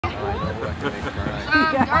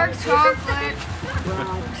Dark chocolate.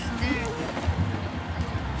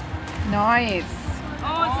 Nice.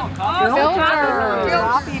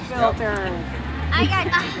 Coffee filter. I got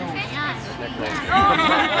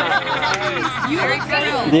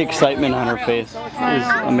The excitement on her face is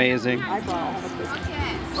amazing.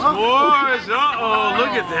 S'mores! Uh-oh,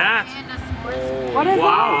 look at that. What is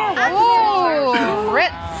Wow. that? Ooh,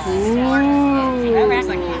 Ritz.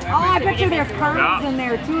 Oh, I bet you there's caramels in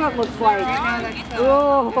there too, it looks like.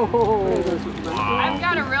 Oh. I've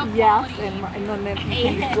got a real Yes, and then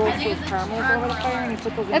he roast those caramels over the fire and he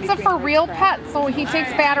put those in It's a for real pet, so he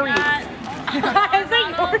takes batteries. Is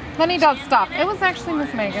it yours? Then he does stuff. It was actually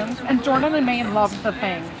Miss Megan's, and Jordan and May loved the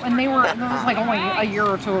thing. And they were, it was like only a year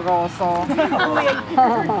or two ago, so.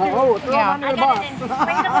 Oh, throw Yeah. them under the bus.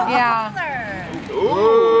 Yeah.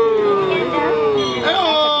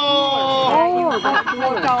 Oh, that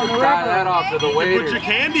float down the Got river. that off to the waiter. Put your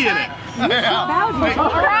candy in it. All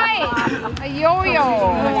right, a yo-yo.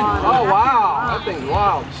 Oh, wow. That thing's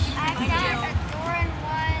wild. I've got a Doran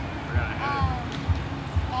 1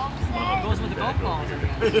 golf set. Goes with the golf balls. It only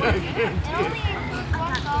includes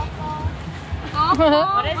 1 golf ball.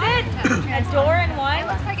 What is it? A door and It one?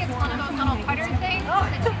 looks like it's one of those little putter things.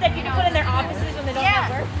 That people put in their offices when they don't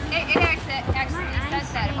have work? It actually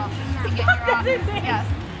says that about using it in your office. Yes.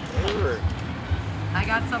 I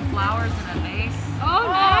got some flowers in a vase. Oh,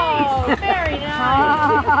 nice. Very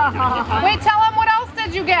nice. Wait, tell him what else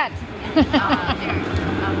did you get? There's a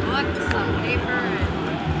book, some paper,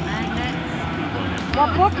 and magnets.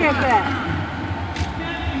 What book is it?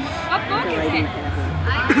 What book is it?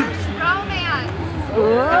 Irish romance.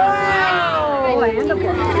 Oh, and a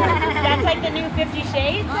book. That's like the new 50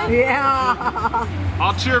 Shades? Yeah.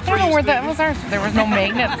 I'll cheer I for don't know you. where that was ours. There was no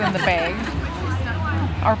magnets in the bag.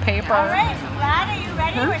 Or paper. All right, Vlad, are you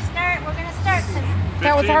ready? We're going to start.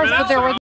 That was ours, but there was